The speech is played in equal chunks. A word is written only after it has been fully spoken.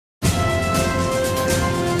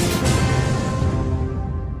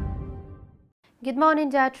Good morning,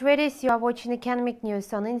 dear traders. You are watching economic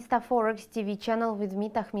news on ИнстаФорекс TV channel with me,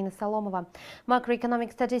 Tahmina Salomova.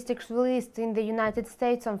 Macroeconomic statistics released in the United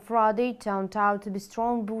States on Friday turned out to be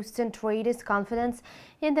strong, boosting traders' confidence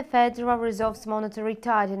in the Federal Reserve's monetary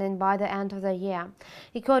tightening by the end of the year.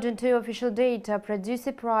 According to official data,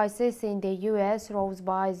 producer prices in the US rose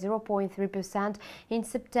by 0.3% in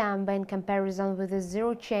September in comparison with a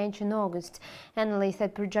zero change in August. Analysts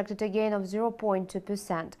had projected a gain of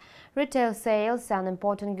 0.2%. Retail sales, an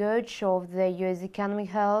important gauge of the U.S. economic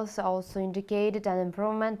health, also indicated an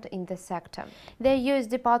improvement in the sector. The U.S.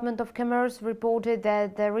 Department of Commerce reported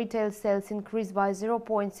that the retail sales increased by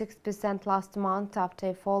 0.6% last month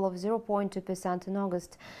after a fall of 0.2% in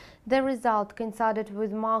August. The result coincided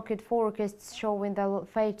with market forecasts showing the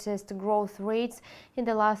fastest growth rates in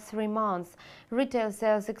the last 3 months. Retail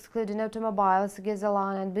sales, excluding automobiles,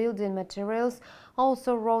 gasoline and building materials,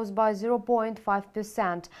 also rose by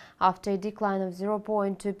 0.5% after a decline of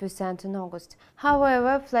 0.2% in August.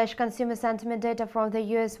 However, flash consumer sentiment data from the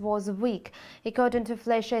US was weak. According to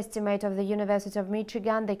flash estimate of the University of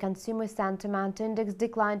Michigan, the consumer sentiment index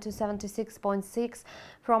declined to 76.6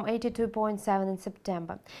 from 82.7 in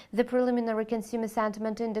September. The preliminary consumer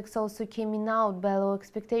sentiment index also came in out below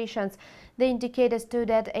expectations. The indicator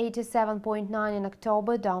stood at 87.9 in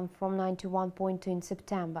October, down from 91.2 in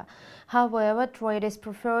September. However, traders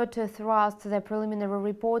prefer to thrust the preliminary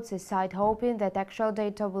reports aside, hoping that actual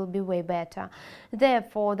data will be way better.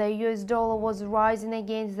 Therefore, the US dollar was rising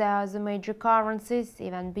against the other major currencies,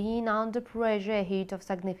 even being under pressure ahead of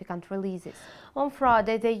significant releases. On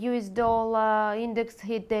Friday, the US dollar index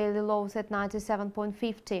hit daily lows at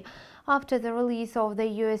 97.50. After the release of the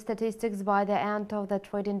US statistics by the end of the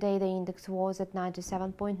trading day, the index was at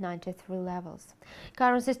 97.93 levels.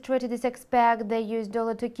 Currencies traders expect the US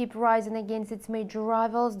dollar to keep rising against its major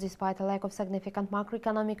rivals, despite a lack of significant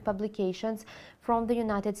macroeconomic publications from the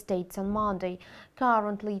United States on Monday.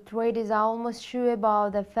 Currently, traders are almost sure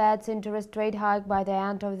about the Fed's interest rate hike by the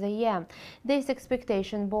end of the year. This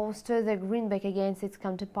expectation bolsters the greenback against its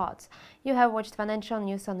counterparts. You have watched financial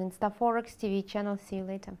news on InstаForекс TV channel. See you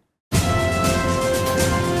later.